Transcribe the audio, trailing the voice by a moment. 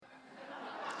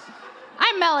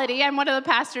Melody. I'm one of the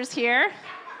pastors here.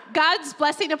 God's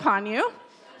blessing upon you.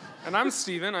 And I'm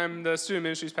Stephen. I'm the student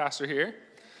ministries pastor here.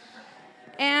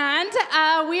 And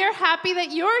we are happy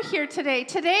that you're here today.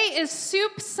 Today is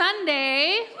Soup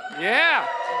Sunday. Yeah.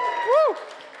 Woo!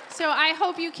 So I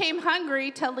hope you came hungry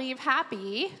to leave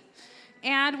happy.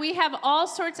 And we have all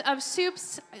sorts of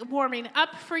soups warming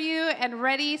up for you and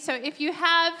ready. So if you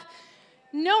have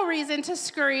no reason to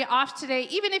scurry off today,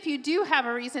 even if you do have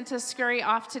a reason to scurry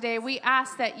off today, we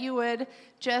ask that you would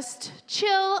just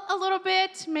chill a little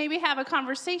bit, maybe have a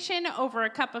conversation over a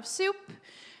cup of soup,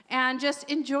 and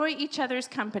just enjoy each other's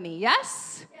company.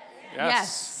 Yes?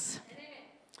 Yes.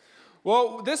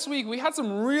 Well, this week we had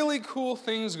some really cool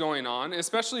things going on,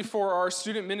 especially for our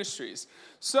student ministries.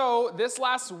 So this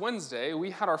last Wednesday,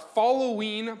 we had our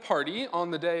Halloween party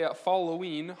on the day of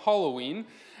Halloween,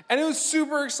 and it was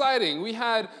super exciting. We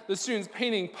had the students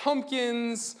painting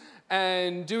pumpkins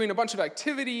and doing a bunch of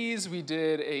activities. We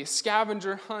did a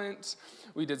scavenger hunt.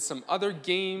 We did some other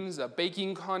games, a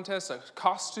baking contest, a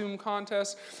costume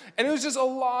contest, and it was just a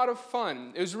lot of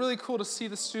fun. It was really cool to see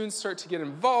the students start to get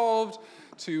involved,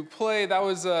 to play. That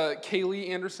was Kaylee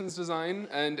Anderson's design,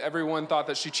 and everyone thought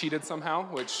that she cheated somehow,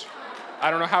 which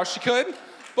I don't know how she could,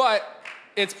 but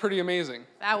it's pretty amazing.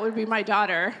 That would be my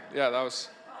daughter. Yeah, that was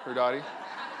her daughter.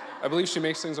 I believe she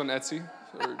makes things on Etsy.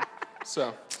 So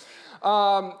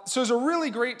it was a really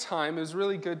great time. It was a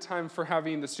really good time for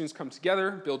having the students come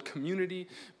together, build community,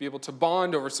 be able to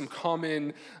bond over some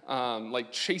common,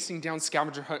 like chasing down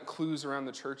scavenger hunt clues around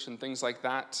the church and things like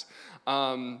that.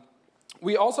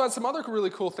 We also had some other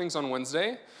really cool things on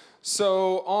Wednesday.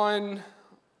 So I'm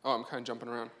kind of jumping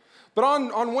around. But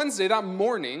on Wednesday, that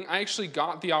morning, I actually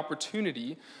got the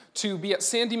opportunity to be at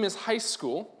San Dimas High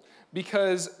School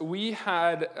because they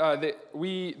had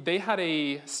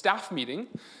a staff meeting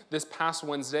this past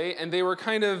Wednesday, and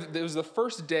it was the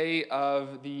first day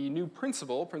of the new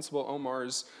Principal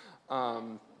Omar's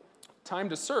time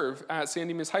to serve at San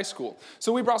Dimas High School.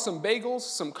 So we brought some bagels,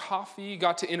 some coffee,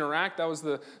 got to interact. That was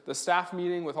the staff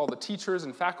meeting with all the teachers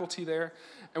and faculty there.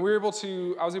 And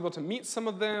I was able to meet some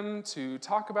of them, to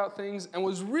talk about things. And what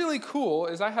was really cool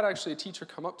is I had actually a teacher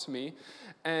come up to me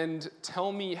and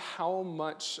tell me how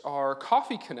much our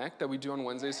Coffee Connect that we do on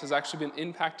Wednesdays has actually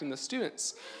been impacting the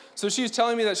students. So she was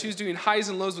telling me that she was doing highs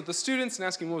and lows with the students and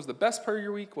asking what was the best part of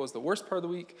your week, what was the worst part of the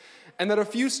week, and that a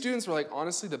few students were like,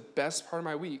 honestly, the best part of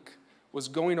my week was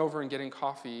going over and getting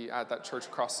coffee at that church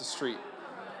across the street.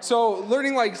 So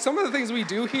learning like some of the things we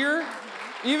do here,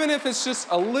 even if it's just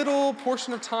a little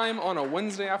portion of time on a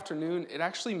Wednesday afternoon, it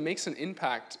actually makes an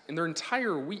impact in their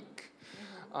entire week.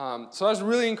 So that was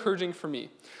really encouraging for me.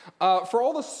 For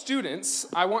all the students,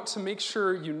 I want to make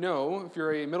sure you know, if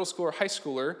you're a middle schooler or high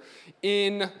schooler,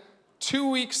 in 2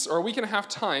 weeks or a week and a half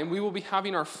time, we will be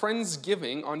having our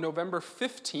Friendsgiving on November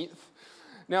 15th.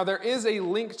 Now, there is a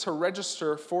link to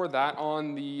register for that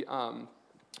on the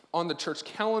church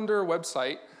calendar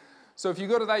website. So if you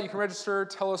go to that, you can register,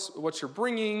 tell us what you're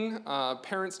bringing.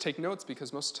 Parents take notes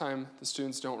because most of the time the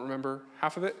students don't remember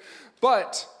half of it.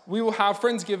 But we will have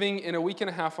Friendsgiving in a week and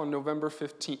a half on November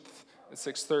 15th at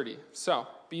 6:30. So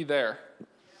be there.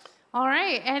 All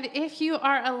right, and if you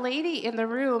are a lady in the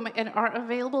room and are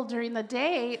available during the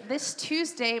day, this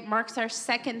Tuesday marks our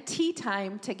second tea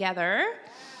time together.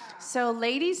 So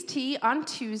ladies' tea on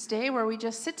Tuesday, where we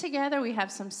just sit together, we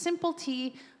have some simple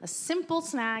tea, a simple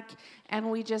snack, and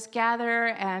we just gather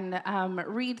and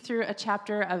read through a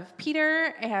chapter of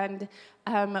Peter, and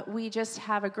we just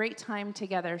have a great time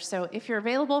together. So if you're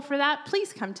available for that,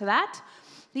 please come to that.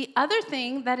 The other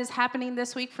thing that is happening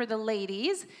this week for the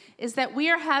ladies is that we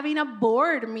are having a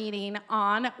board meeting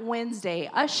on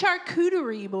Wednesday, a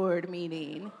charcuterie board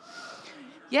meeting.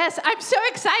 Yes, I'm so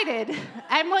excited.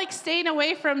 I'm like staying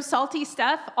away from salty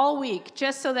stuff all week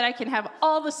just so that I can have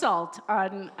all the salt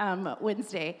on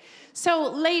Wednesday.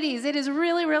 So ladies, it is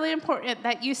really, really important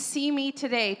that you see me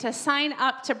today to sign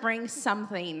up to bring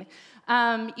something.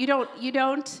 You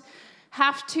don't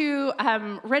have to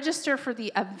register for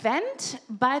the event,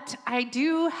 but I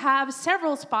do have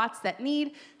several spots that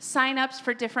need sign-ups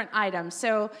for different items.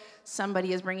 So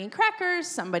somebody is bringing crackers,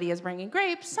 somebody is bringing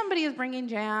grapes, somebody is bringing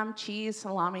jam, cheese,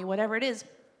 salami, whatever it is,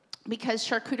 because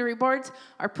charcuterie boards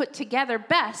are put together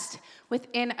best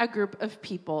within a group of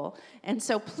people. And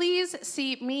so please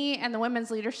see me and the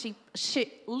women's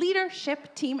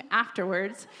leadership team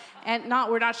afterwards. And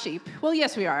we're not sheep. Well,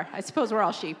 yes, we are. I suppose we're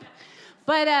all sheep.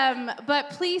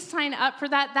 But please sign up for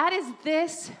that. That is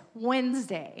this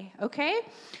Wednesday, okay?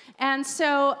 And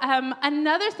so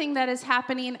another thing that is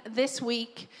happening this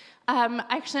week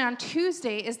actually on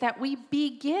Tuesday, is that we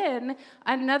begin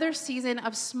another season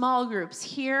of small groups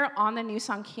here on the New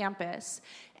Song campus.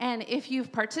 And if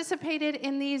you've participated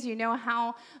in these, you know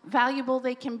how valuable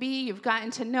they can be. You've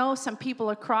gotten to know some people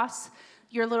across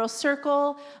your little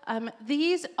circle.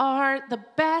 These are the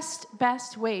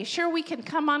best way. Sure, we can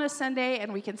come on a Sunday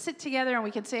and we can sit together and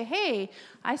we can say, hey,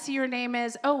 I see your name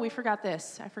is, oh, we forgot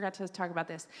this. I forgot to talk about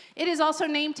this. It is also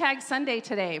Name Tag Sunday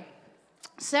today.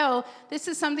 So this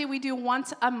is something we do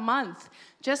once a month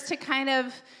just to kind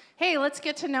of, hey, let's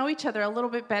get to know each other a little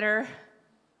bit better,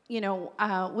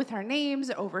 with our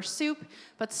names over soup.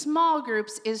 But small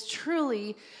groups is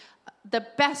truly the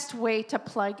best way to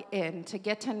plug in, to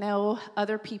get to know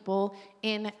other people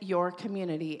in your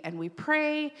community. And we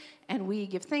pray and we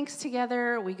give thanks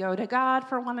together. We go to God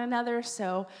for one another.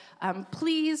 So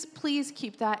please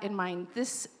keep that in mind.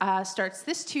 This starts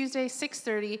this Tuesday,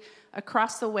 6:30,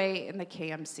 across the way in the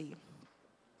KMC.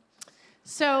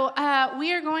 So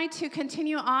we are going to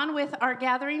continue on with our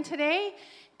gathering today.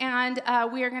 And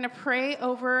we are going to pray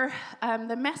over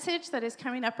the message that is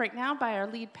coming up right now by our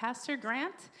lead pastor,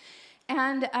 Grant.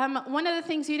 And one of the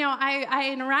things,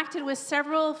 I interacted with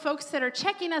several folks that are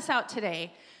checking us out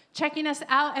today, checking us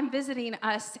out and visiting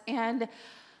us. And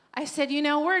I said,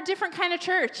 we're a different kind of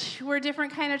church. We're a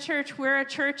different kind of church. We're a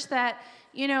church that,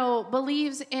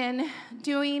 believes in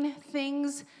doing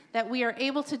things that we are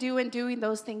able to do and doing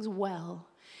those things well.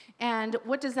 And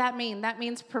what does that mean? That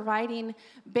means providing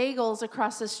bagels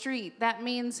across the street. That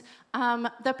means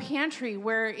the pantry,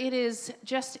 where it is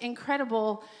just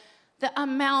incredible the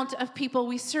amount of people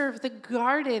we serve, the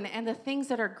garden and the things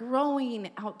that are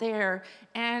growing out there,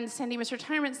 and St. Demas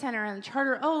Retirement Center and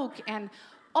Charter Oak and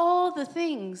all the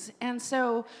things. And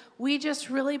so we just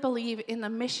really believe in the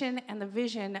mission and the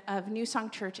vision of New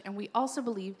Song Church. And we also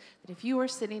believe that if you are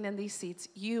sitting in these seats,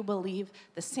 you believe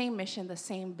the same mission, the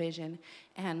same vision.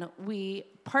 And we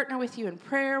partner with you in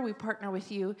prayer. We partner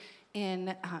with you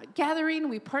in gathering.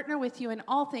 We partner with you in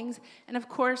all things. And of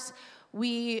course,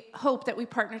 we hope that we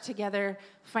partner together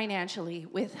financially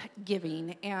with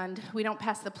giving. And we don't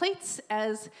pass the plates,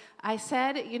 as I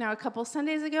said, a couple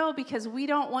Sundays ago, because we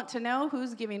don't want to know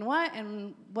who's giving what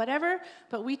and whatever,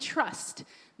 but we trust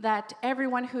that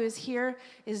everyone who is here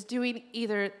is doing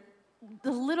either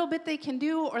the little bit they can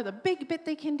do or the big bit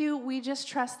they can do. We just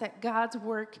trust that God's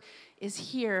work is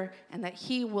here and that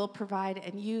he will provide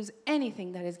and use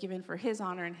anything that is given for his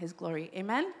honor and his glory.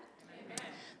 Amen?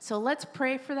 So let's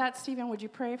pray for that. Stephen, would you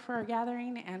pray for our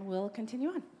gathering, and we'll continue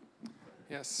on.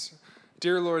 Yes.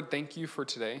 Dear Lord, thank you for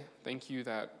today. Thank you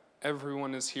that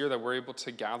everyone is here, that we're able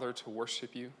to gather to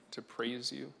worship you, to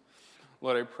praise you.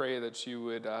 Lord, I pray that you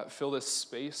would fill this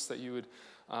space, that you would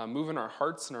move in our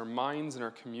hearts and our minds and our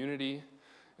community,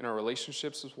 in our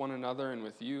relationships with one another and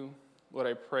with you. Lord,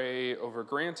 I pray over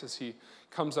Grant as he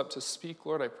comes up to speak.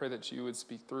 Lord, I pray that you would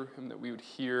speak through him, that we would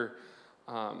hear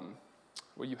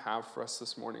what you have for us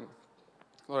this morning.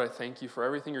 Lord, I thank you for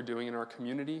everything you're doing in our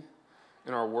community,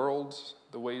 in our world,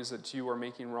 the ways that you are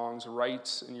making wrongs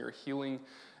right, and you're healing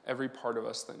every part of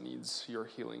us that needs your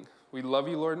healing. We love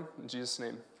you, Lord. In Jesus'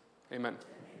 name, amen.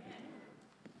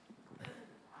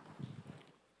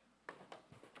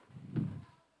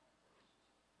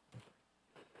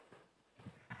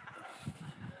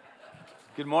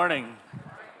 Good morning.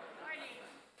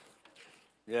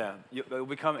 Yeah, it'll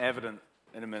become evident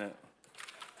in a minute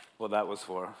what that was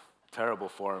for. Terrible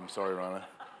form. Sorry, Rana.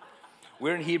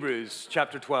 We're in Hebrews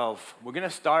chapter 12. We're going to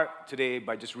start today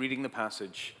by just reading the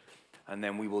passage, and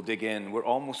then we will dig in. We're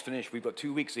almost finished. We've got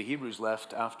 2 weeks of Hebrews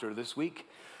left after this week,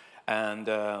 and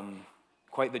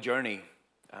quite the journey.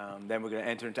 Then we're going to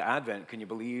enter into Advent. Can you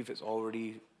believe it's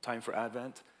already time for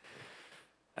Advent?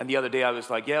 And the other day I was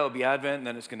like, yeah, it'll be Advent, and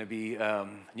then it's going to be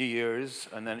New Year's,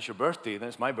 and then it's your birthday, then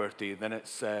it's my birthday, then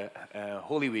it's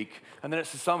Holy Week, and then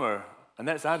it's the summer, and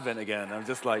then it's Advent again. I'm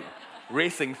just like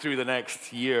racing through the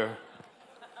next year.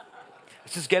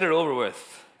 Let's just get it over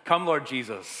with. Come, Lord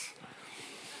Jesus.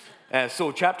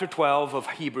 So chapter 12 of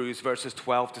Hebrews, verses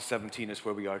 12 to 17 is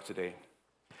where we are today.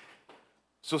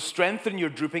 So strengthen your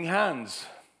drooping hands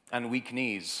and weak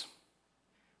knees.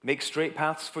 Make straight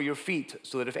paths for your feet,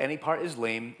 so that if any part is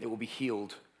lame, it will be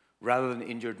healed, rather than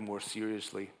injured more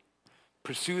seriously.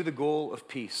 Pursue the goal of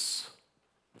peace,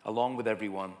 along with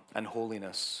everyone, and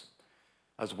holiness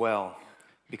as well,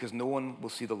 because no one will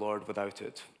see the Lord without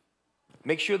it.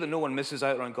 Make sure that no one misses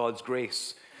out on God's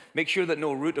grace. Make sure that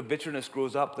no root of bitterness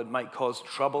grows up that might cause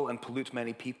trouble and pollute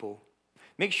many people.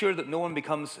 Make sure that no one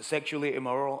becomes sexually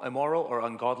immoral or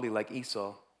ungodly like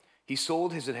Esau. He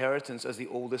sold his inheritance as the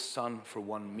oldest son for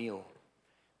one meal.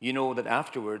 You know that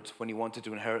afterwards, when he wanted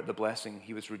to inherit the blessing,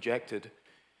 he was rejected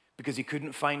because he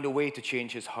couldn't find a way to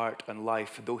change his heart and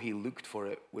life, though he looked for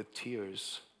it with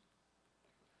tears.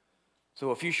 So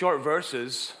a few short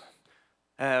verses.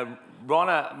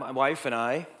 Ronna, my wife, and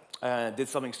I did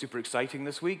something super exciting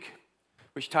this week,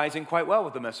 which ties in quite well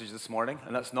with the message this morning.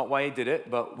 And that's not why I did it,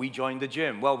 but we joined the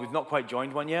gym. Well, we've not quite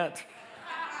joined one yet.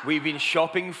 We've been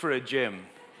shopping for a gym.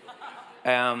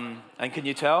 And can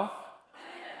you tell?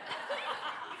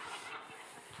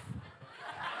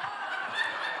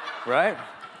 Right?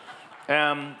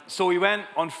 So we went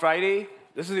on Friday.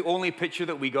 This is the only picture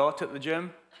that we got at the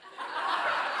gym.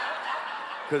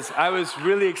 Because I was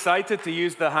really excited to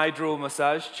use the hydro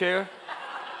massage chair.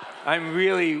 I'm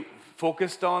really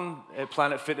focused on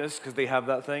Planet Fitness because they have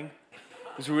that thing.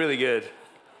 It's really good.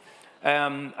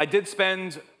 I did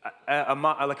spend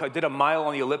I did a mile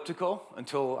on the elliptical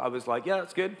until I was like, yeah,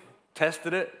 that's good.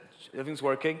 Tested it. Everything's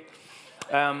working.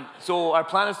 So our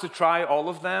plan is to try all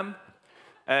of them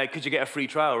because you get a free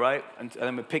trial, right? And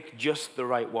then we pick just the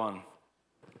right one.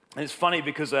 And it's funny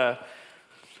because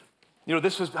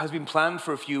this has been planned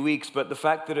for a few weeks, but the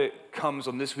fact that it comes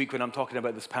on this week when I'm talking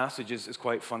about this passage is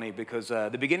quite funny because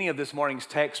the beginning of this morning's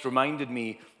text reminded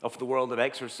me of the world of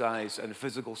exercise and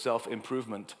physical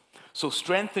self-improvement. So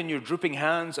strengthen your drooping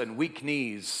hands and weak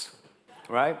knees,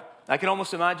 right? I can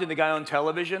almost imagine the guy on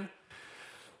television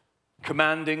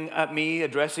commanding at me,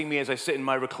 addressing me as I sit in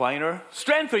my recliner.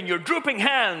 Strengthen your drooping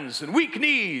hands and weak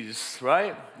knees,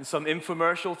 right? And some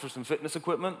infomercial for some fitness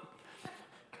equipment.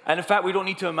 And in fact, we don't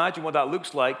need to imagine what that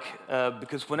looks like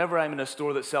because whenever I'm in a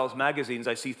store that sells magazines,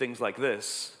 I see things like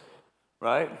this,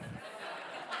 right?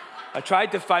 I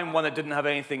tried to find one that didn't have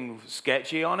anything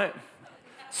sketchy on it.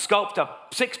 Sculpt a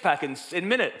six-pack in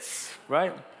minutes,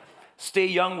 right? Stay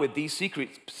young with these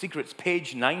secrets,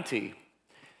 page 90.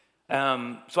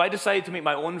 So I decided to make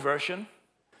my own version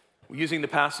using the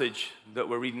passage that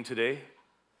we're reading today.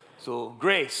 So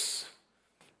grace.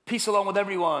 Peace along with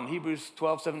everyone, Hebrews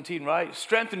 12:17, right?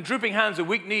 Strengthen drooping hands and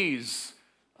weak knees.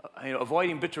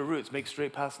 Avoiding bitter roots, make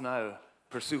straight paths now.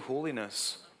 Pursue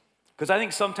holiness. Because I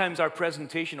think sometimes our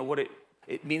presentation of what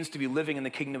it means to be living in the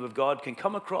kingdom of God can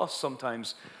come across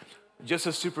sometimes just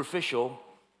as superficial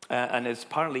and as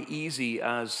partly easy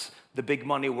as the big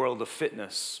money world of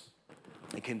fitness.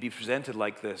 It can be presented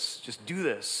like this. Just do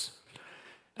this.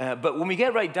 But when we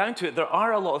get right down to it, there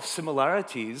are a lot of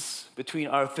similarities between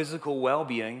our physical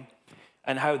well-being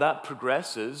and how that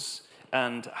progresses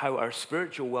and how our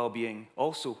spiritual well-being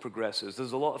also progresses.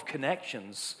 There's a lot of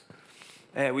connections.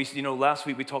 Last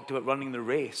week we talked about running the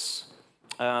race.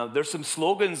 There's some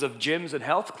slogans of gyms and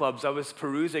health clubs I was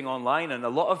perusing online, and a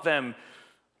lot of them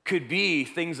could be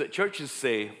things that churches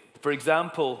say. For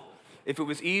example, if it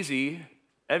was easy,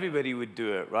 everybody would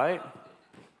do it, right?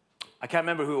 I can't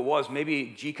remember who it was.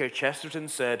 Maybe G.K. Chesterton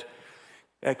said,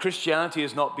 Christianity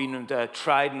has not been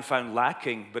tried and found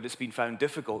lacking, but it's been found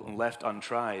difficult and left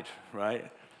untried,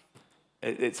 right?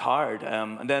 It's hard.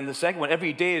 And then the second one,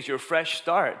 every day is your fresh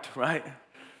start, right?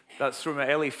 That's from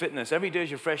LA Fitness. Every day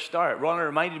is your fresh start. Ronna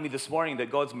reminded me this morning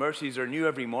that God's mercies are new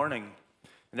every morning.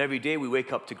 And every day we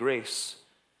wake up to grace.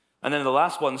 And then the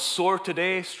last one, soar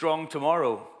today, strong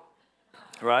tomorrow,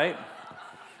 right?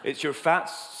 It's your fat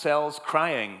cells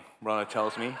crying, Ronna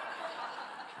tells me.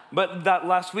 But that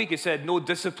last week it said, no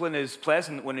discipline is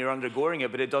pleasant when you're undergoing it,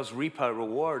 but it does reap a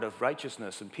reward of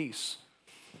righteousness and peace.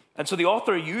 And so the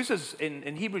author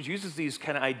in Hebrews uses these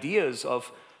kind of ideas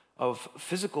of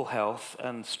physical health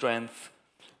and strength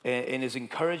in his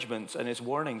encouragements and his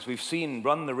warnings. We've seen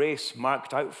run the race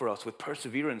marked out for us with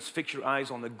perseverance. Fix your eyes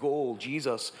on the goal,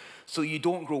 Jesus, so you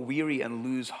don't grow weary and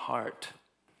lose heart.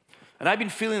 And I've been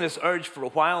feeling this urge for a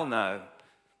while now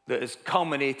that has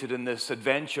culminated in this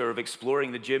adventure of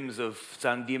exploring the gyms of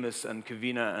San Dimas and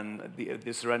Covina and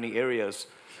the surrounding areas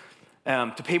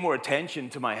to pay more attention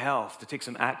to my health, to take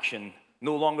some action.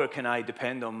 No longer can I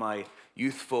depend on my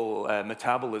youthful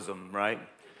metabolism, right?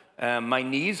 My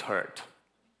knees hurt,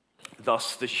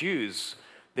 thus the shoes.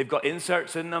 They've got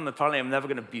inserts in them. Apparently I'm never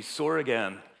going to be sore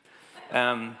again.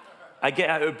 I get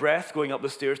out of breath going up the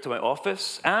stairs to my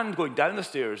office and going down the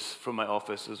stairs from my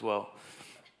office as well.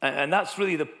 And that's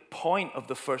really the point of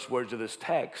the first words of this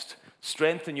text.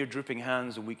 Strengthen your drooping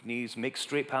hands and weak knees. Make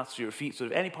straight paths to your feet. So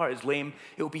if any part is lame,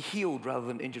 it will be healed rather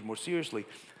than injured more seriously.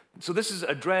 So this is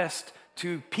addressed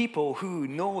to people who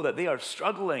know that they are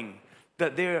struggling,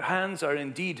 that their hands are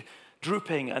indeed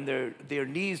drooping and their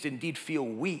knees indeed feel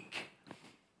weak.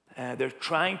 They're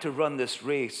trying to run this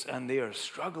race and they are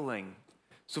struggling.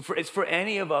 So it's for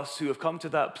any of us who have come to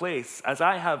that place, as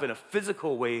I have in a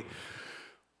physical way,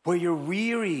 where you're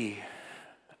weary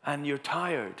and you're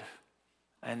tired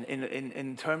And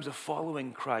in terms of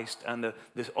following Christ and the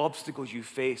obstacles you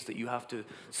face that you have to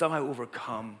somehow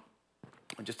overcome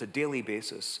on just a daily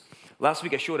basis. Last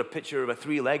week I showed a picture of a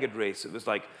 3-legged race. It was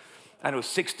like,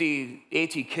 60,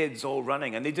 80 kids all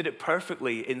running, and they did it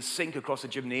perfectly in sync across the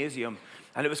gymnasium.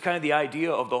 And it was kind of the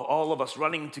idea of all of us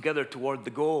running together toward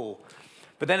the goal.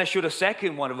 But then I showed a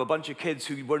second one of a bunch of kids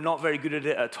who were not very good at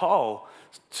it at all,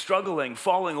 struggling,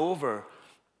 falling over,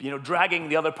 dragging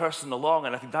the other person along.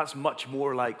 And I think that's much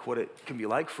more like what it can be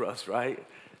like for us, right?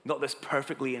 Not this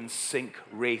perfectly in sync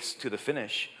race to the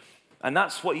finish. And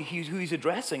that's who he's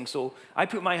addressing. So I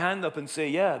put my hand up and say,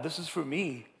 yeah, this is for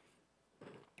me.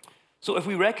 So if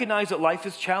we recognize that life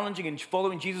is challenging and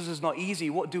following Jesus is not easy,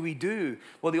 what do we do?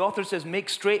 Well, the author says, make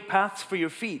straight paths for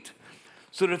your feet,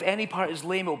 so that if any part is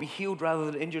lame, it will be healed rather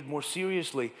than injured more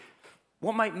seriously.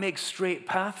 What might make straight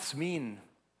paths mean?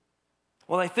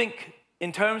 Well, I think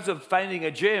in terms of finding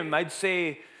a gym, I'd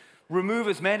say remove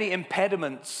as many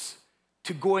impediments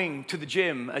to going to the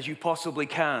gym as you possibly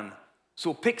can.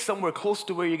 So pick somewhere close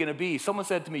to where you're going to be. Someone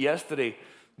said to me yesterday,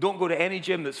 don't go to any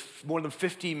gym that's more than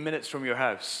 15 minutes from your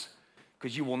house,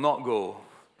 because you will not go.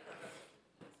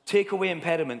 Take away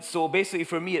impediments. So basically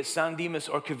for me, it's San Dimas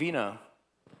or Covina,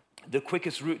 the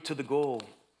quickest route to the goal.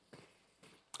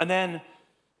 And then,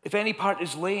 if any part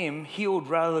is lame, healed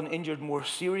rather than injured more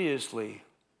seriously.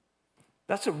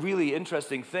 That's a really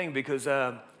interesting thing, because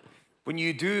when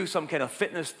you do some kind of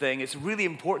fitness thing, it's really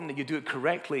important that you do it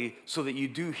correctly so that you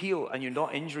do heal and you're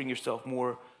not injuring yourself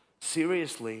more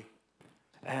seriously.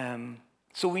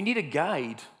 So we need a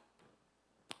guide.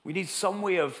 We need some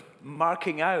way of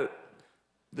marking out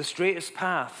the straightest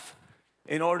path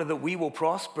in order that we will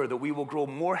prosper, that we will grow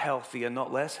more healthy and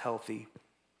not less healthy.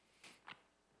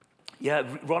 Yeah,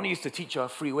 Ronnie used to teach a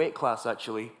free weight class,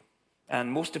 actually,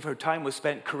 and most of her time was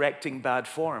spent correcting bad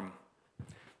form.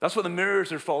 That's what the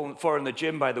mirrors are for in the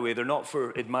gym, by the way. They're not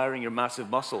for admiring your massive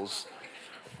muscles.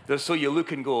 They're so you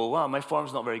look and go, wow, my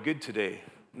form's not very good today.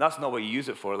 And that's not what you use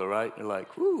it for, though, right? You're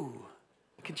like, whoo,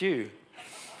 look at you.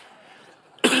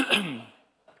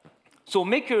 So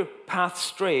make your path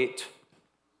straight,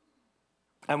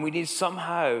 and we need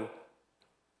somehow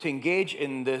to engage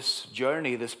in this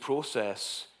journey, this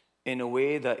process, in a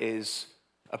way that is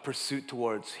a pursuit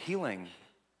towards healing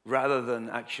rather than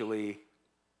actually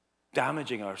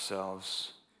damaging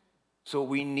ourselves. So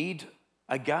we need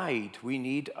a guide. We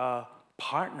need a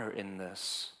partner in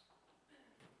this.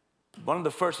 One of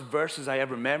the first verses I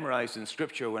ever memorized in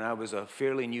Scripture when I was a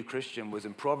fairly new Christian was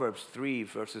in Proverbs 3,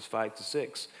 verses 5 to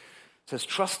 6. It says,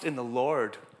 trust in the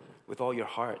Lord with all your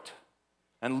heart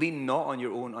and lean not on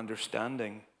your own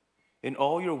understanding. In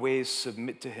all your ways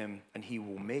submit to him, and he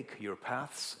will make your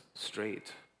paths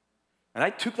straight. And I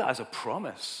took that as a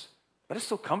promise. That is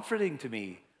so comforting to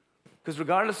me, because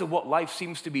regardless of what life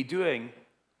seems to be doing,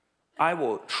 I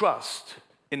will trust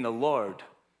in the Lord,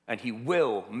 and he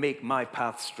will make my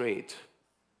path straight.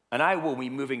 And I will be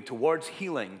moving towards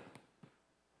healing.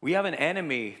 We have an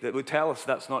enemy that would tell us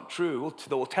that's not true.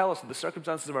 That will tell us that the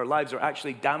circumstances of our lives are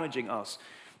actually damaging us.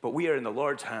 But we are in the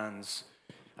Lord's hands,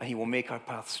 and he will make our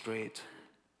path straight.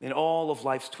 In all of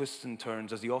life's twists and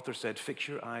turns, as the author said, fix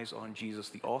your eyes on Jesus,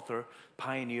 the author,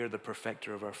 pioneer, the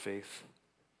perfecter of our faith.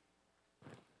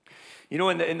 You know,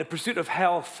 in the pursuit of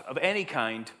health of any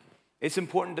kind, it's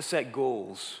important to set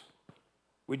goals.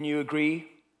 Wouldn't you agree?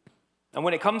 And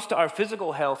when it comes to our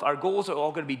physical health, our goals are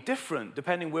all going to be different,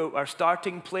 depending where our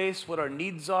starting place, what our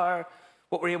needs are,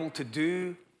 what we're able to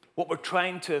do, what we're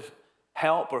trying to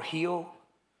help or heal.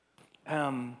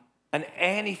 And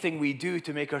anything we do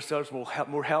to make ourselves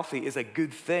more healthy is a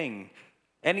good thing.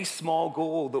 Any small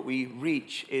goal that we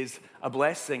reach is a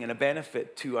blessing and a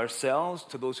benefit to ourselves,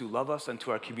 to those who love us, and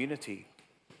to our community.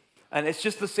 And it's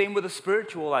just the same with the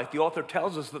spiritual life. The author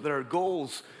tells us that there are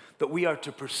goals that we are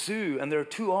to pursue, and there are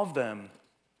two of them.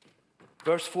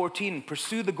 Verse 14,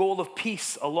 pursue the goal of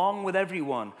peace along with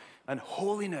everyone, and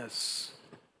holiness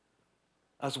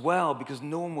as well, because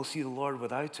no one will see the Lord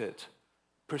without it.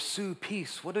 Pursue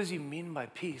peace. What does he mean by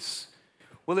peace?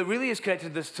 Well, it really is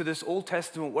connected to this Old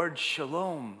Testament word,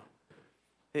 shalom.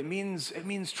 It means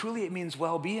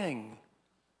well-being.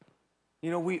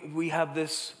 You know, we have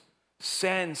this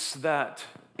sense that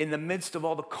in the midst of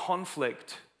all the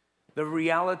conflict, the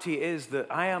reality is that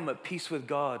I am at peace with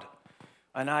God,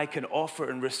 and I can offer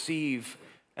and receive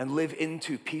and live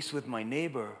into peace with my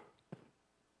neighbor.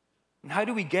 And how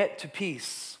do we get to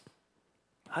peace?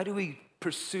 How do we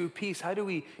pursue peace? How do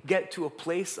we get to a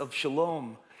place of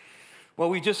shalom? Well,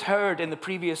 we just heard in the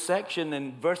previous section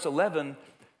in verse 11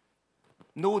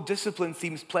 No discipline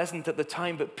seems pleasant at the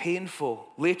time, but painful.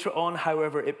 Later on,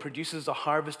 however, it produces a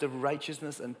harvest of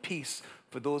righteousness and peace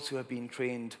for those who have been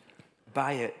trained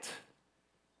by it.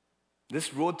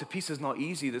 This road to peace is not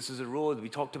easy. This is a road, we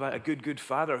talked about a good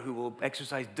father who will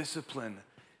exercise discipline.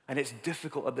 And it's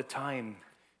difficult at the time.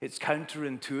 It's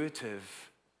counterintuitive.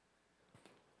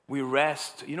 We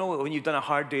rest. You know, when you've done a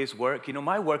hard day's work,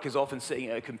 my work is often sitting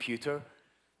at a computer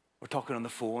or talking on the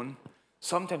phone.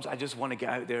 Sometimes I just want to get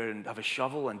out there and have a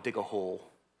shovel and dig a hole.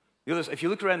 If you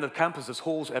look around the campus, there's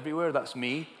holes everywhere. That's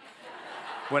me.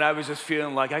 When I was just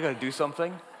feeling like I got to do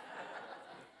something.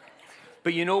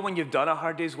 But when you've done a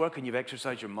hard day's work and you've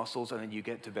exercised your muscles and then you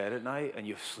get to bed at night and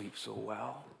you sleep so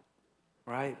well,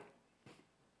 right?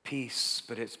 Peace,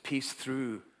 but it's peace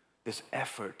through this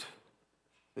effort,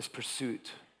 this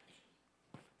pursuit.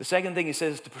 The second thing he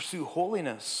says is to pursue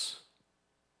holiness.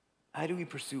 How do we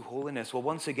pursue holiness? Well,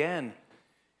 once again,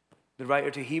 the writer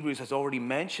to Hebrews has already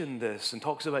mentioned this and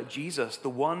talks about Jesus, the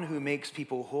one who makes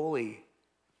people holy,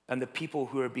 and the people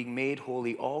who are being made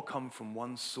holy all come from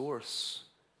one source.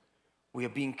 We are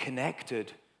being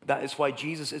connected. That is why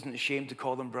Jesus isn't ashamed to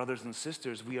call them brothers and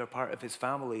sisters. We are part of his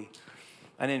family.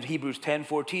 And in Hebrews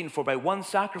 10:14, for by one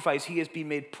sacrifice he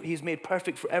is made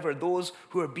perfect forever those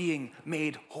who are being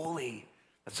made holy.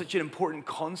 That's such an important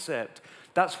concept.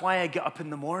 That's why I get up in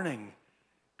the morning.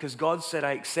 Because God said,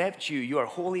 I accept you. You are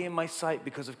holy in my sight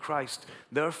because of Christ.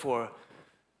 Therefore,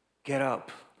 get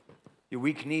up. Your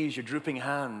weak knees, your drooping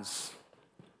hands.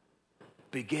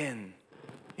 Begin.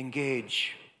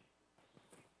 Engage.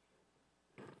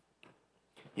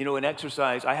 In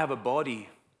exercise, I have a body,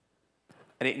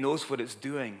 and it knows what it's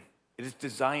doing. It is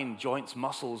designed, joints,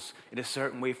 muscles, in a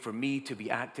certain way for me to be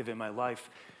active in my life.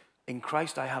 In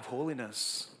Christ, I have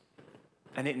holiness,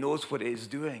 and it knows what it is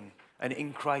doing. And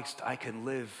in Christ, I can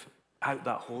live out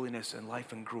that holiness in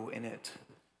life and grow in it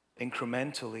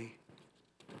incrementally.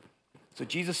 So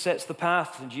Jesus sets the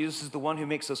path, and Jesus is the one who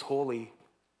makes us holy,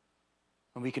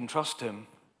 and we can trust him.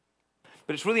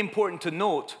 But it's really important to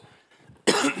note,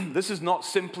 this is not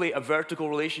simply a vertical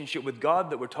relationship with God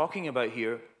that we're talking about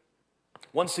here.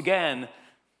 Once again,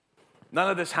 none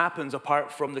of this happens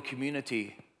apart from the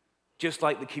community, just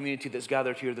like the community that's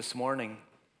gathered here this morning.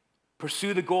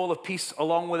 Pursue the goal of peace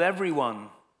along with everyone,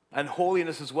 and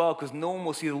holiness as well, because no one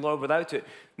will see the Lord without it.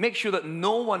 Make sure that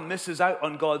no one misses out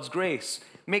on God's grace.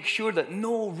 Make sure that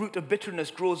no root of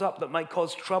bitterness grows up that might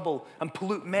cause trouble and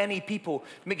pollute many people.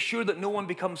 Make sure that no one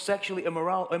becomes sexually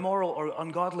immoral or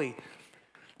ungodly.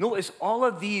 Notice all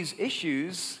of these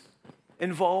issues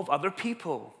involve other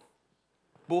people,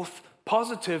 both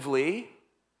positively.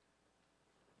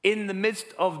 In the midst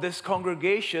of this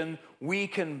congregation, we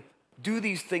can do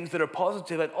these things that are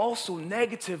positive, and also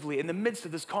negatively. In the midst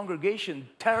of this congregation,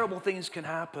 terrible things can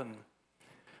happen.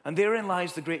 And therein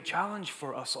lies the great challenge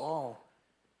for us all.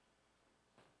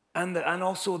 And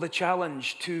also the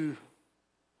challenge to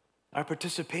our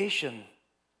participation.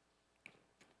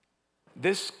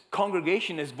 This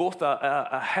congregation is both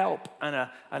a help and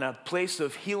a place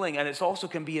of healing, and it also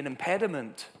can be an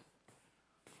impediment.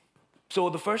 So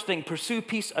the first thing, pursue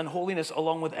peace and holiness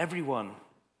along with everyone.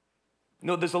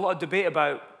 There's a lot of debate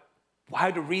about how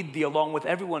to read the along with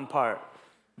everyone part.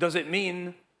 Does it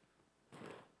mean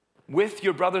with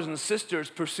your brothers and sisters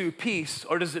pursue peace,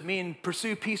 or does it mean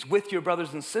pursue peace with your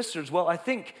brothers and sisters? Well, I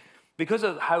think because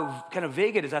of how kind of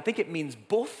vague it is, I think it means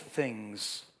both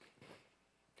things.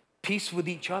 Peace with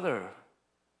each other.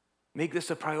 Make this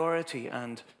a priority,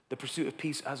 and the pursuit of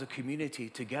peace as a community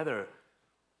together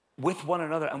with one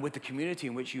another and with the community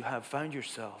in which you have found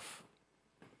yourself.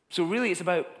 So really it's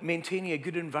about maintaining a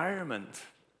good environment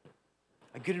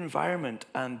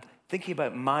and thinking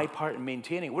about my part in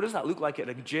maintaining. What does that look like at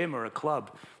a gym or a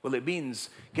club? Well, it means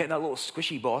getting that little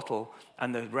squishy bottle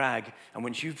and the rag, and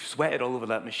once you've sweated all over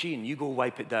that machine, you go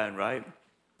wipe it down, right?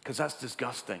 Because that's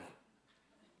disgusting.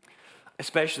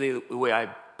 Especially the way I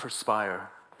perspire.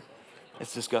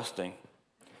 It's disgusting.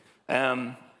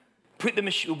 Put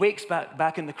the weights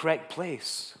back in the correct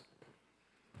place.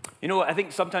 I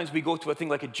think sometimes we go to a thing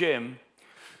like a gym,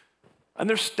 and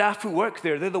there's staff who work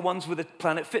there. They're the ones with the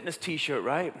Planet Fitness t-shirt,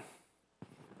 right?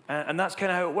 And that's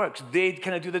kind of how it works. They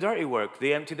kind of do the dirty work.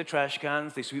 They empty the trash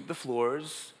cans. They sweep the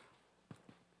floors.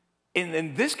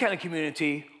 In this kind of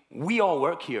community, we all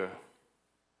work here.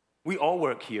 We all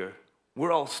work here.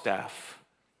 We're all staff.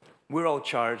 We're all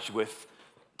charged with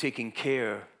taking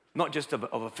care, not just of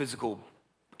a physical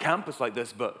campus like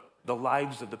this, but the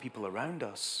lives of the people around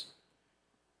us.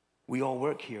 We all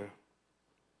work here.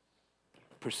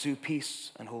 Pursue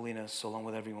peace and holiness along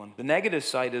with everyone. The negative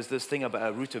side is this thing about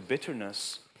a root of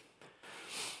bitterness.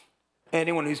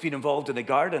 Anyone who's been involved in the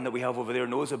garden that we have over there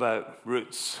knows about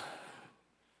roots.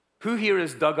 Who here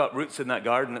has dug up roots in that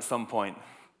garden at some point?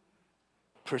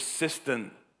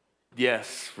 Persistent.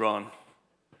 Yes, Ron.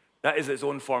 That is its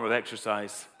own form of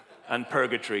exercise and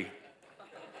purgatory.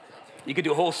 You could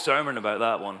do a whole sermon about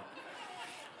that one.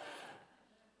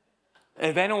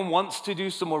 If anyone wants to do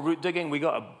some more root digging, we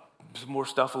got some more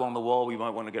stuff along the wall we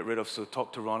might want to get rid of, so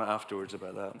talk to Ronna afterwards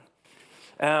about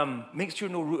that. Make sure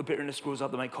no root of bitterness grows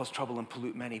up that might cause trouble and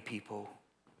pollute many people.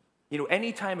 You know,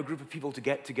 anytime a group of people to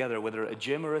get together, whether at a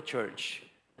gym or a church,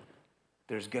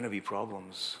 there's going to be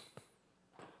problems.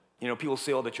 You know, people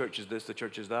say, oh, the church is this, the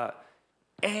church is that.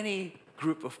 Any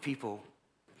group of people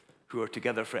who are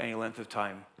together for any length of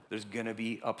time, there's going to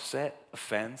be upset,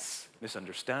 offense,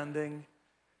 misunderstanding.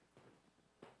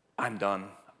 I'm done,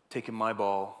 taking my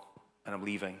ball, and I'm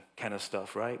leaving kind of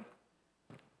stuff, right?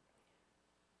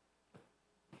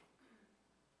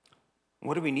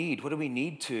 What do we need? What do we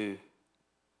need to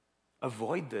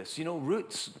avoid this? You know,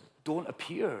 roots don't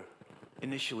appear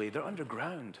initially. They're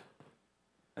underground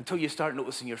until you start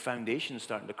noticing your foundation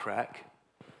starting to crack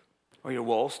or your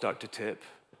walls start to tip.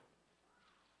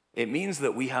 It means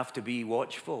that we have to be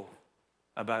watchful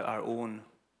about our own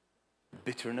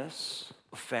bitterness,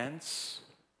 offense.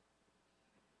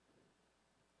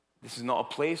 This is not a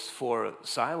place for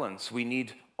silence. We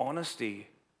need honesty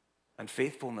and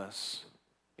faithfulness.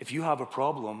 If you have a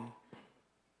problem,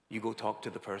 you go talk to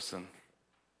the person.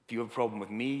 If you have a problem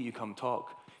with me, you come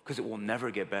talk, because it will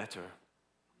never get better.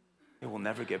 It will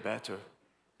never get better.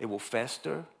 It will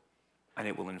fester and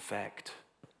it will infect.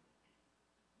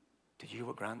 Did you hear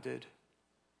what Grant did?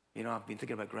 You know, I've been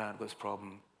thinking about Grant, what's the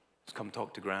problem? Just come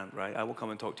talk to Grant, right? I will come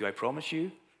and talk to you. I promise you,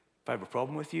 if I have a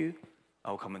problem with you,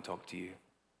 I will come and talk to you.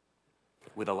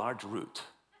 With a large root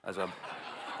as an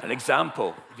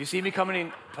example. If you see me coming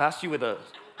in past you with a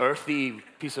earthy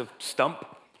piece of stump,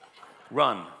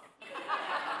 run.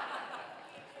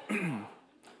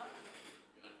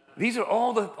 These are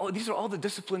all the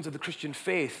disciplines of the Christian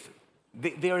faith.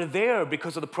 They are there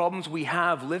because of the problems we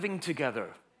have living together.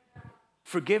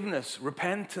 Forgiveness,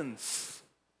 repentance,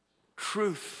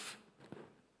 truth.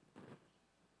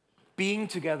 Being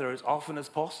together as often as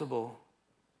possible.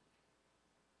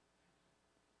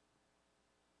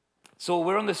 So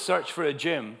we're on the search for a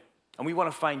gym, and we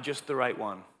want to find just the right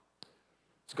one.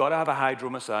 It's got to have a hydro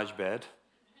massage bed.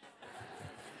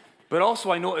 But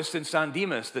also I noticed in San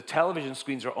Dimas, the television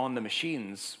screens are on the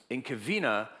machines. In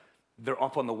Covina, they're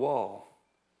up on the wall.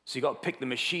 So you got to pick the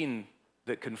machine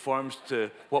that conforms to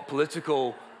what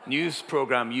political news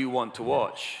program you want to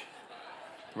watch,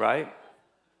 right?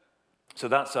 So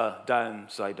that's a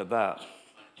downside of that.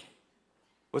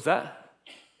 What's that?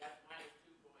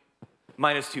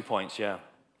 Minus 2 points, yeah.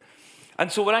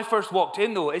 And so when I first walked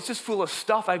in, though, it's just full of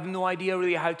stuff. I have no idea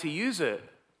really how to use it.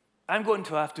 I'm going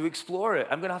to have to explore it.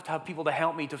 I'm going to have people to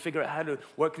help me to figure out how to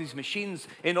work these machines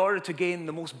in order to gain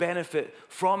the most benefit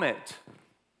from it.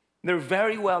 They're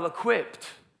very well equipped.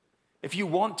 If you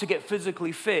want to get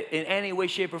physically fit in any way,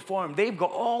 shape, or form, they've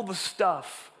got all the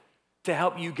stuff to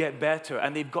help you get better,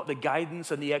 and they've got the guidance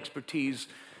and the expertise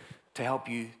to help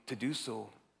you to do so.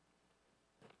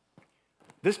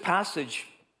 This passage,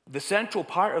 the central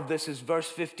part of this is verse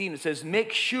 15. It says,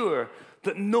 make sure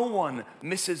that no one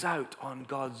misses out on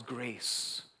God's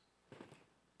grace.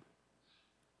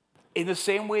 In the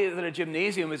same way that a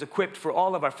gymnasium is equipped for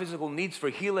all of our physical needs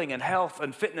for healing and health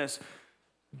and fitness,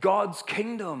 God's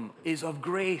kingdom is of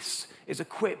grace, is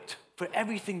equipped for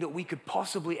everything that we could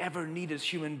possibly ever need as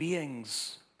human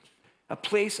beings. A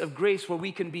place of grace where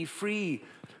we can be free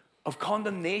of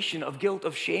condemnation, of guilt,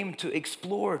 of shame, to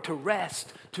explore, to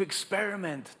rest, to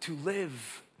experiment, to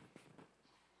live.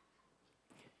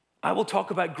 I will talk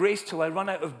about grace till I run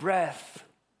out of breath.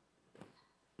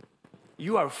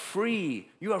 You are free.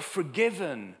 You are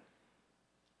forgiven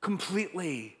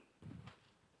completely.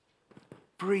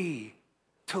 Free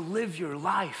to live your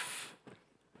life,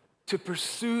 to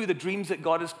pursue the dreams that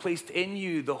God has placed in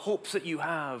you, the hopes that you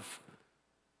have.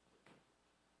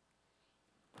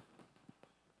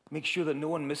 Make sure that no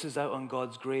one misses out on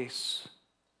God's grace.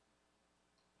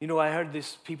 You know, I heard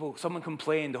someone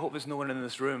complained, I hope there's no one in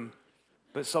this room,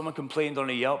 but someone complained on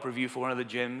a Yelp review for one of the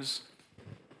gyms,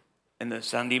 in the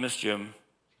San Dimas gym,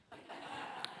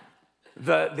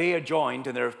 that they had joined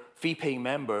and they're a fee-paying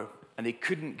member, and they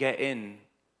couldn't get in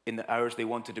the hours they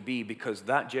wanted to be because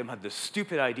that gym had the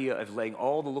stupid idea of letting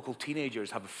all the local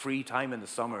teenagers have a free time in the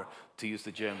summer to use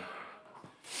the gym.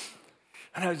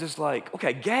 And I was just like, okay,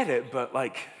 I get it, but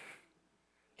like,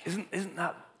 isn't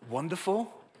that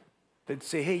wonderful? They'd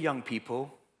say, hey, young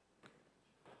people,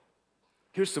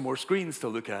 here's some more screens to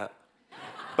look at.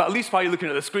 But at least while you're looking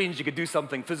at the screens, you could do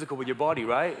something physical with your body,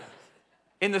 right?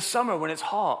 In the summer when it's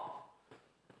hot.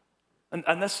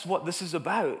 And that's what this is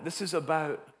about. This is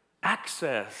about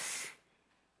access.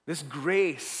 This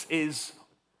grace is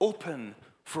open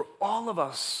for all of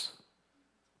us.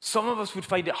 Some of us would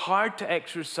find it hard to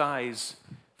exercise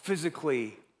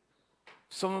physically.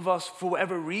 Some of us, for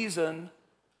whatever reason,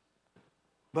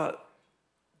 but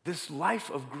this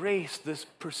life of grace, this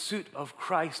pursuit of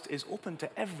Christ is open to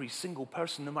every single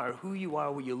person, no matter who you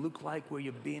are, what you look like, where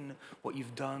you've been, what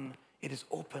you've done. It is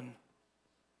open.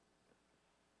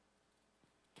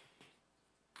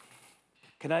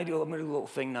 I'm going to do a little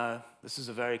thing now. This is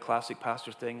a very classic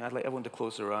pastor thing. I'd like everyone to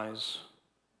close their eyes.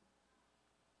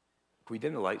 Can we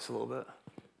dim the lights a little bit?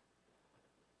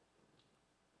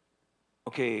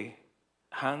 Okay,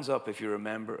 hands up if you're a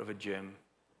member of a gym.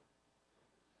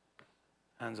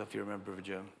 Hands up if you're a member of a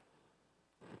gym.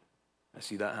 I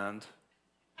see that hand.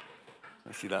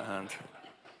 I see that hand.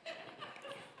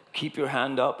 Keep your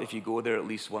hand up if you go there at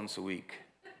least once a week.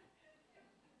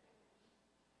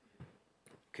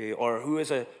 Okay, or who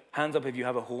is hands up if you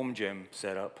have a home gym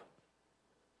set up.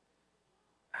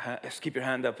 Keep your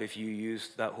hand up if you use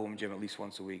that home gym at least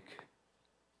once a week.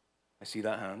 I see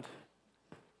that hand.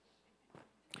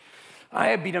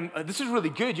 This is really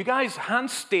good. You guys,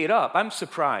 hands stayed up. I'm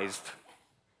surprised,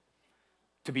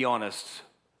 to be honest.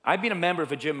 I've been a member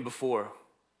of a gym before,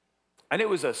 and it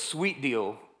was a sweet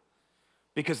deal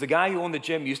because the guy who owned the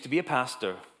gym used to be a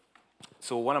pastor.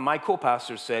 So one of my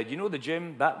co-pastors said, you know the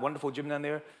gym, that wonderful gym down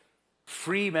there,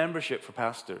 free membership for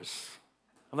pastors.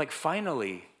 I'm like,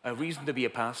 finally, a reason to be a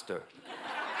pastor.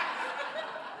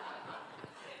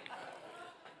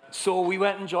 So we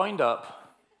went and joined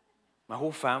up, my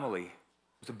whole family.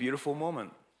 It was a beautiful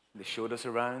moment. They showed us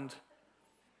around.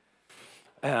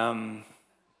 And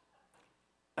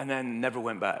then never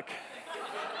went back.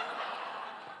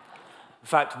 In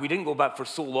fact, we didn't go back for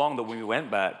so long that when we went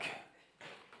back,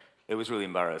 it was really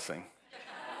embarrassing.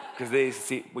 Because they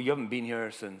say, well, you haven't been here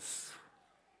since.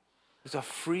 It's a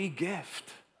free gift.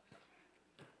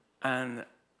 And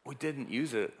we didn't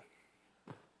use it.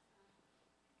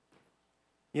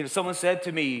 You know, someone said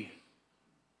to me,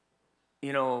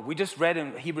 you know, we just read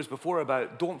in Hebrews before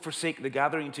about don't forsake the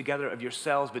gathering together of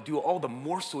yourselves, but do all the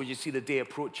more so as you see the day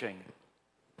approaching.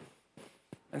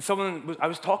 And I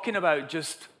was talking about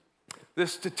just the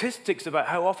statistics about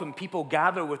how often people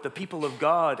gather with the people of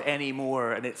God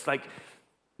anymore. And it's like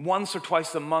once or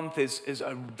twice a month is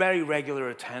a very regular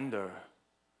attender.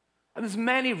 And there's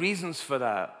many reasons for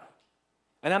that.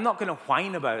 And I'm not going to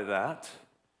whine about that.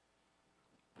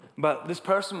 But this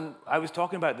person I was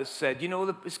talking about this said, you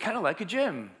know, it's kind of like a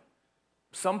gym.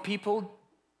 Some people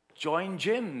join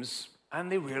gyms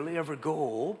and they rarely ever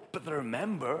go, but they're a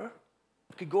member.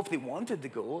 They could go if they wanted to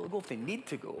go, go if they need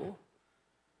to go.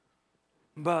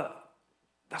 But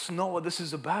that's not what this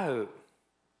is about.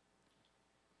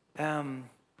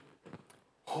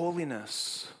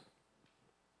 Holiness,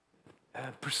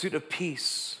 pursuit of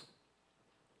peace.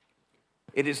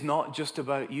 It is not just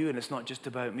about you and it's not just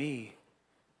about me.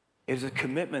 It is a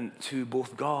commitment to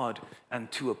both God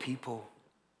and to a people.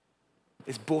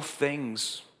 It's both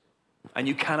things, and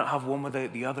you cannot have one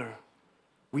without the other.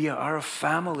 We are a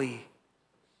family.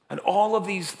 And all of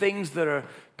these things that are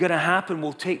going to happen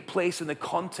will take place in the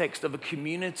context of a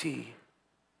community.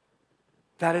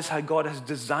 That is how God has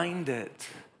designed it.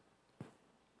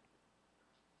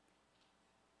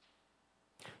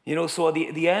 You know, so at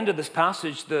the end of this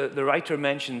passage, the writer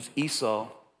mentions Esau.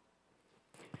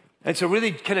 It's a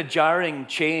really kind of jarring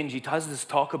change. He has this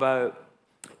talk about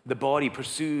the body,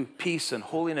 pursue peace and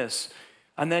holiness.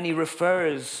 And then he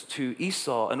refers to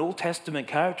Esau, an Old Testament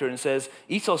character, and says,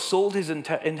 Esau sold his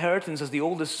inheritance as the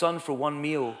oldest son for one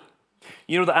meal.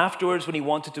 You know that afterwards, when he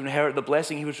wanted to inherit the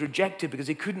blessing, he was rejected because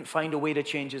he couldn't find a way to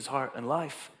change his heart and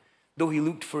life, though he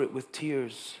looked for it with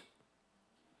tears.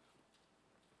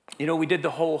 You know, we did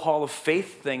the whole Hall of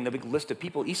Faith thing, the big list of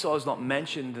people. Esau is not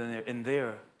mentioned in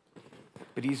there,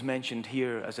 but he's mentioned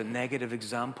here as a negative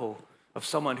example of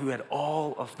someone who had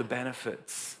all of the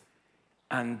benefits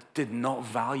and did not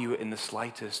value it in the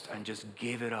slightest and just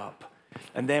gave it up.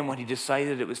 And then when he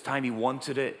decided it was time, he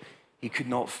wanted it, he could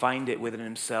not find it within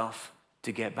himself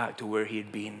to get back to where he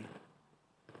had been.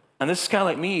 And this is kind of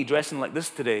like me dressing like this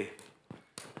today.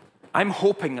 I'm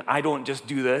hoping I don't just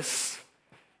do this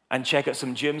and check out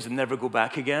some gyms and never go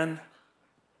back again.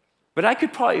 But I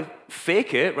could probably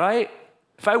fake it, right?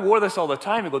 If I wore this all the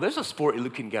time, I'd go, there's a sporty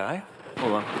looking guy.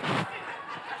 Hold on.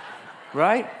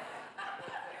 Right?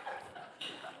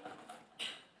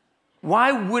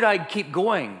 Why would I keep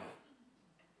going?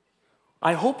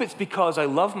 I hope it's because I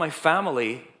love my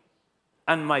family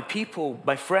and my people,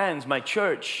 my friends, my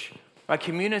church, my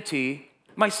community,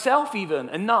 myself even,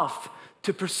 enough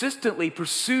to persistently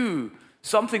pursue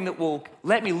something that will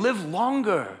let me live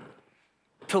longer,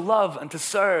 to love and to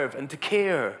serve and to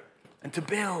care and to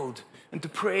build and to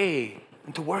pray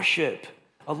and to worship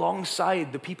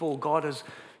alongside the people God has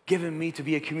given me to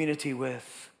be a community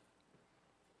with.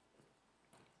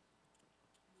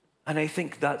 And I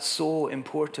think that's so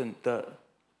important, that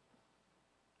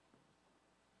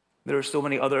there are so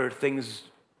many other things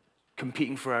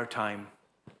competing for our time.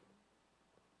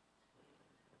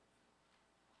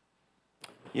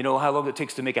 You know how long it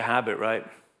takes to make a habit, right?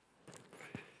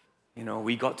 You know,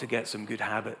 we got to get some good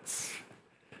habits.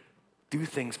 Do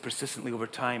things persistently over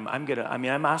time.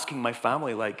 I'm asking my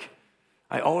family, like,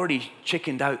 I already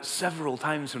chickened out several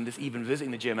times from this even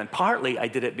visiting the gym, and partly I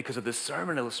did it because of this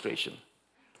sermon illustration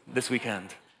this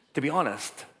weekend. To be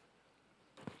honest,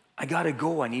 I gotta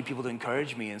go. I need people to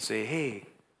encourage me and say, hey,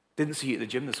 didn't see you at the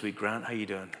gym this week, Grant, how you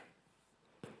doing?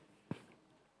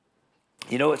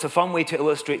 You know, it's a fun way to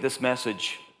illustrate this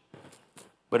message.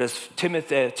 But as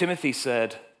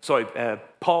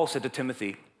Paul said to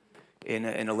Timothy in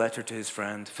a letter to his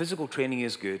friend, physical training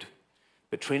is good,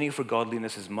 but training for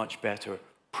godliness is much better,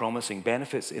 promising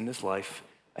benefits in this life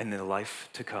and in the life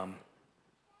to come.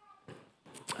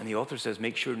 And the author says,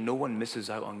 make sure no one misses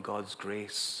out on God's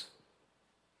grace.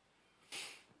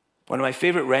 One of my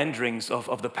favorite renderings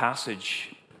of the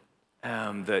passage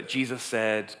that Jesus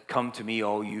said, come to me,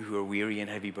 all you who are weary and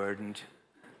heavy burdened,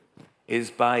 is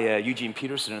by Eugene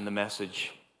Peterson in The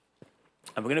Message.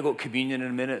 And we're going to go to communion in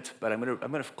a minute, but I'm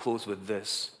going to close with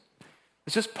this.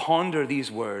 Let's just ponder these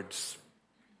words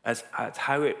as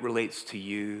how it relates to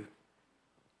you.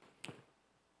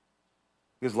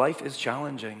 Because life is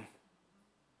challenging,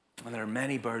 and there are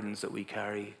many burdens that we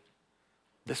carry.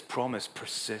 This promise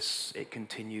persists, it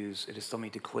continues. It is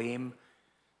something to claim,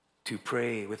 to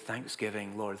pray with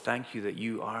thanksgiving. Lord, thank you that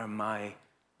you are my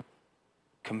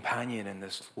companion in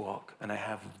this walk, and I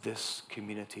have this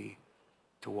community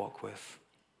to walk with.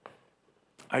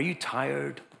 Are you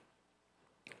tired,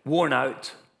 worn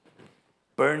out,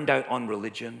 burned out on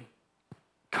religion?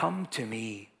 Come to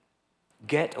me.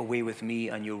 Get away with me,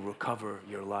 and you'll recover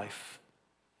your life.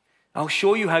 I'll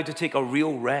show you how to take a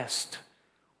real rest.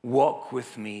 Walk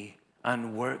with me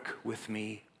and work with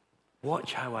me.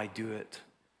 Watch how I do it.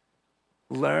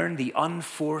 Learn the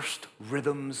unforced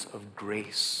rhythms of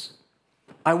grace.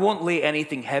 I won't lay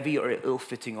anything heavy or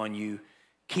ill-fitting on you.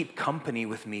 Keep company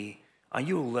with me, and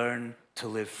you'll learn to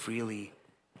live freely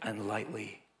and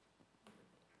lightly.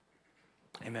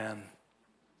 Amen.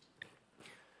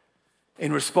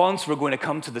 In response, we're going to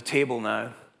come to the table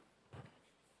now.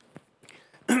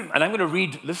 And I'm going to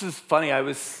read, this is funny, I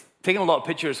was taking a lot of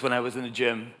pictures when I was in the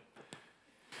gym.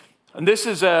 And this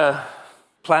is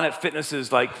Planet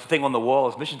Fitness's like thing on the wall,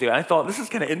 as mission day. And I thought, this is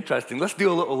kind of interesting. Let's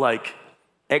do a little like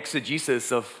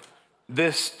exegesis of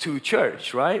this to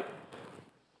church, right?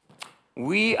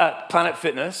 We at Planet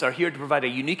Fitness are here to provide a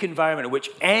unique environment in which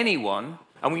anyone,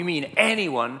 and we mean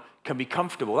anyone, can be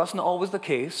comfortable. That's not always the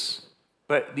case,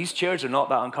 but these chairs are not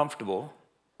that uncomfortable,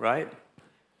 right?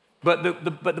 But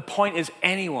the point is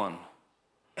anyone.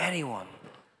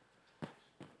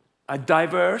 A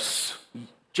diverse,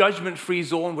 judgment-free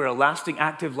zone where a lasting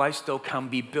active lifestyle can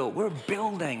be built. We're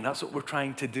building, that's what we're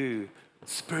trying to do.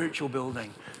 Spiritual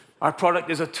building. Our product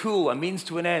is a tool, a means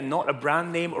to an end, not a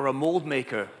brand name or a mold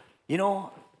maker. You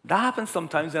know, that happens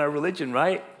sometimes in our religion,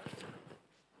 right?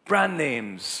 Brand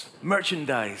names,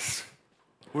 merchandise.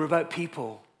 We're about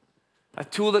people. A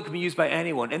tool that can be used by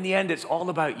anyone. In the end, it's all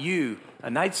about you.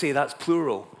 And I'd say that's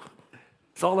plural.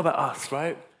 It's all about us,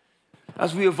 right?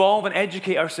 As we evolve and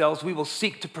educate ourselves, we will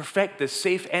seek to perfect this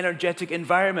safe, energetic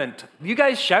environment. You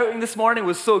guys shouting this morning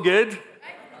was so good.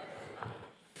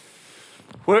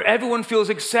 Where everyone feels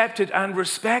accepted and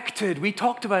respected. We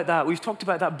talked about that. We've talked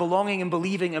about that belonging and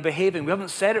believing and behaving. We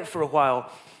haven't said it for a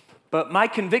while. But my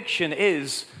conviction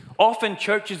is often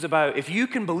church is about if you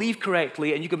can believe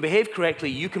correctly and you can behave correctly,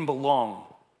 you can belong.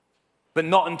 But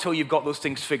not until you've got those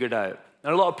things figured out.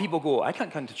 And a lot of people go, I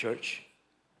can't come to church.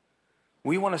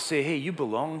 We want to say, hey, you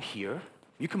belong here.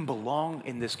 You can belong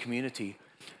in this community.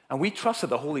 And we trust that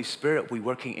the Holy Spirit will be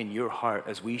working in your heart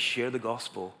as we share the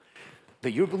gospel,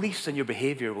 that your beliefs and your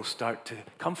behavior will start to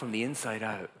come from the inside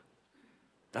out.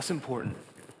 That's important.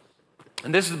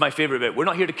 And this is my favorite bit. We're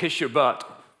not here to kiss your butt.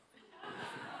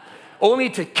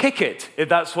 Only to kick it if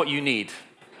that's what you need.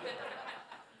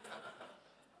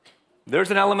 There's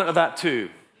an element of that too.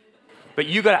 But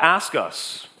you got to ask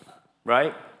us,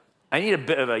 right? I need a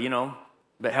bit of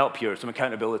bit help here, some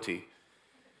accountability.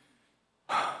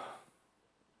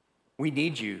 We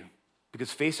need you.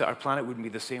 Because face it, our planet wouldn't be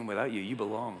the same without you. You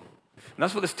belong. And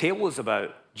that's what this table is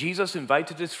about. Jesus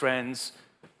invited his friends,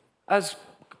 as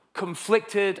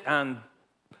conflicted and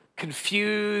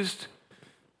confused,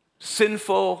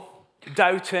 sinful,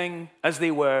 doubting as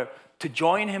they were, to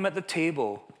join him at the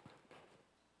table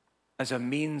as a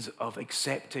means of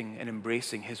accepting and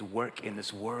embracing his work in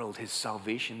this world, his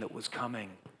salvation that was coming.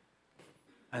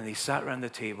 And they sat around the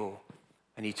table,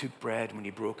 and he took bread. When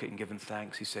he broke it and given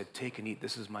thanks, he said, "Take and eat,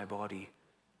 this is my body."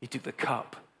 He took the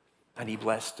cup, and he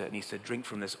blessed it, and he said, "Drink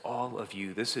from this, all of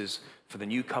you. This is for the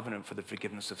new covenant, for the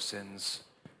forgiveness of sins."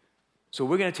 So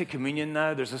we're going to take communion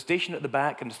now. There's a station at the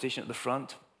back and a station at the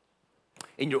front.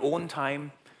 In your own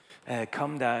time,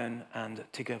 come down and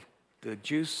take the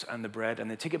juice and the bread, and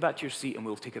then take it back to your seat, and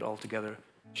we'll take it all together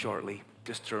shortly,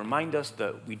 just to remind us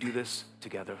that we do this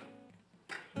together.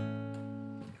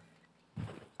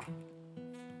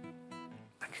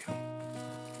 Thank you.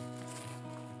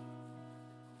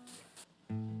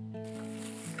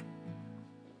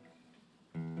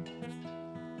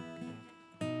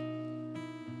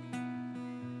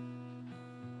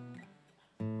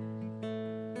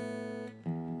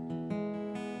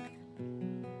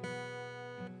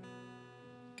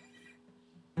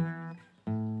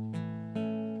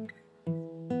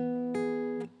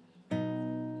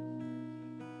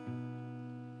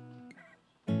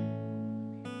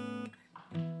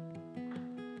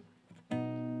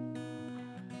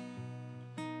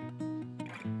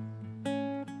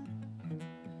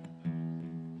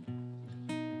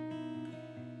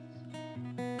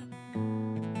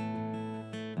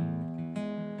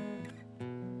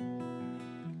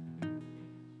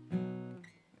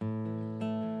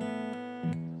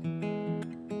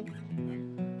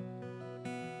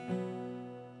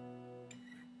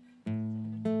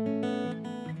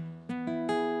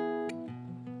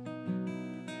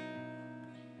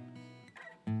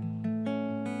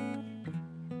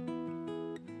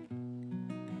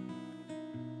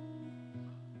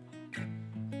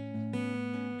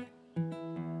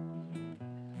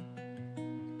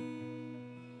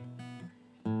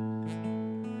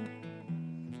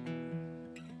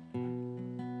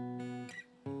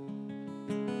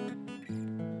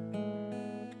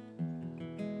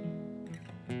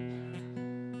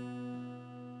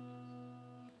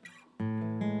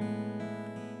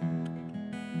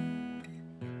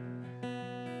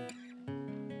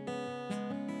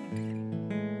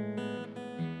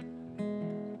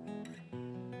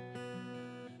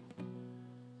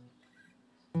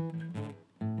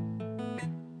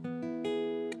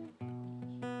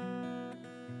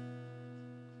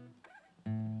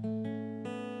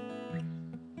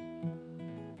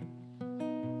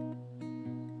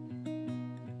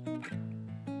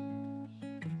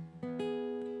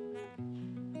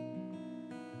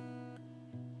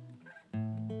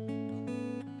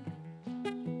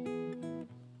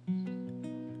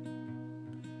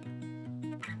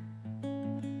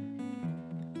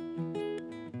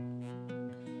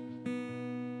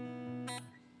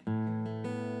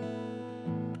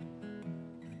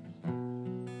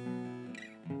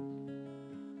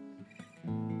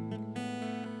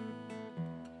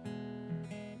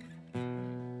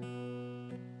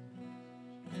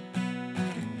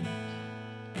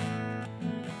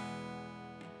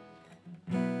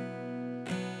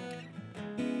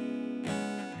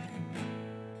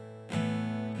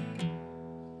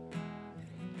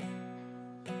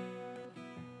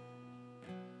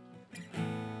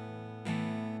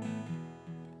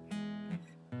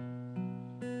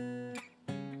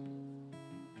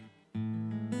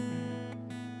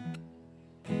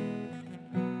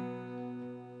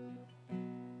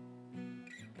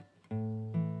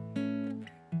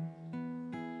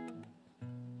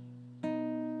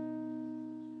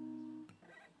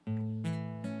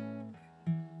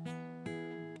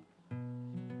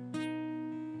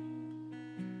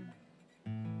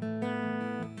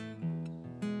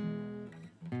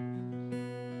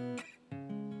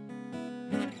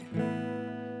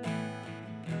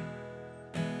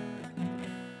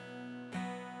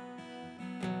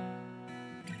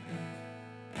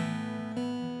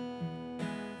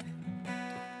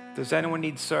 Does anyone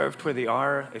need served where they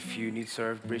are? If you need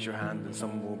served, raise your hand and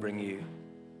someone will bring you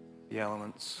the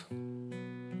elements.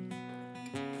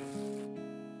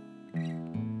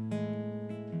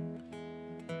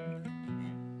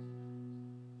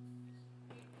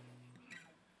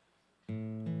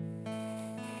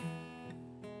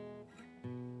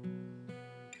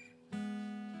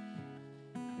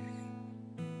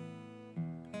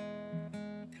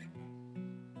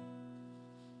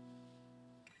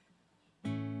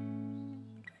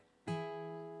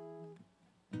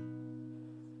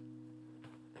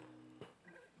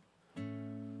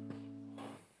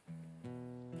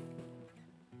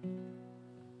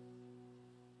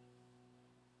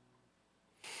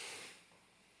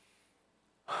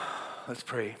 Let's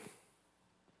pray.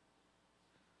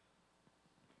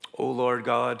 O Lord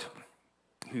God,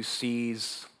 who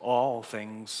sees all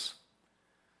things,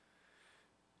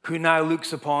 who now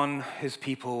looks upon his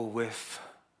people with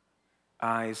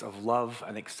eyes of love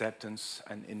and acceptance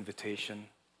and invitation,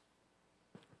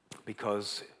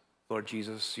 because, Lord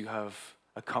Jesus, you have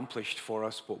accomplished for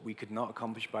us what we could not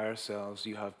accomplish by ourselves.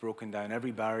 You have broken down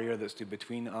every barrier that stood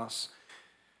between us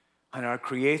and our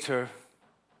Creator.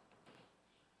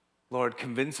 Lord,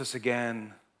 convince us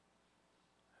again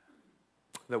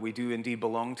that we do indeed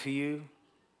belong to you.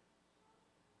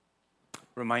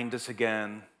 Remind us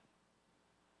again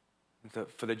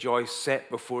that for the joy set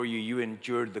before you, you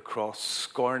endured the cross,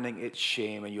 scorning its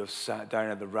shame, and you have sat down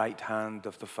at the right hand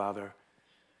of the Father.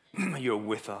 You're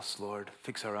with us, Lord.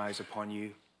 Fix our eyes upon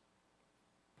you.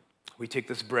 We take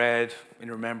this bread in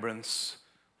remembrance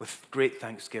with great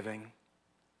thanksgiving.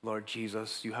 Lord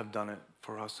Jesus, you have done it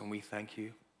for us, and we thank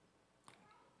you.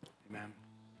 Amen.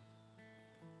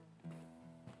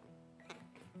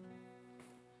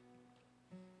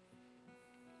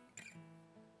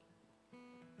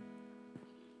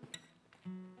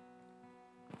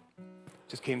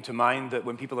 Just came to mind that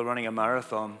when people are running a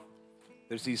marathon,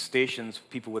 there's these stations,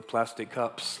 people with plastic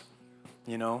cups,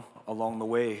 along the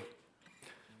way.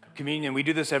 Communion, we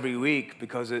do this every week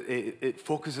because it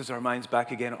focuses our minds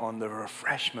back again on the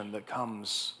refreshment that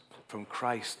comes from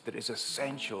Christ that is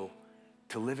essential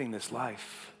to living this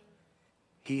life.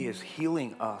 He is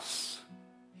healing us.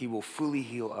 He will fully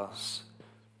heal us,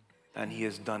 and he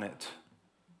has done it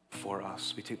for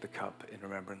us. We take the cup in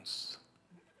remembrance.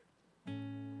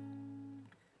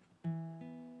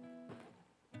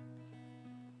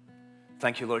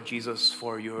 Thank you, Lord Jesus,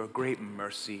 for your great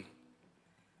mercy.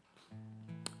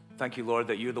 Thank you, Lord,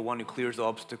 that you're the one who clears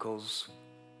obstacles.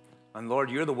 And Lord,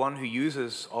 you're the one who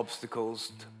uses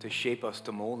obstacles to shape us,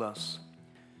 to mold us.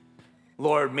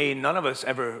 Lord, may none of us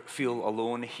ever feel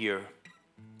alone here.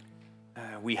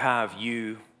 We have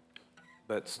you,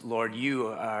 but Lord, you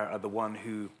are the one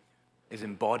who is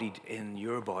embodied in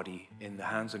your body, in the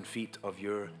hands and feet of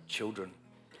your children.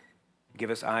 Give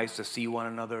us eyes to see one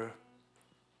another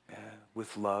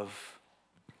with love,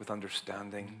 with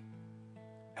understanding.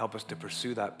 Help us to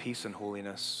pursue that peace and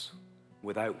holiness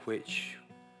without which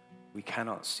we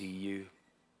cannot see you.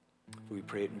 We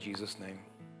pray it in Jesus' name.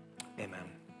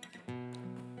 Amen.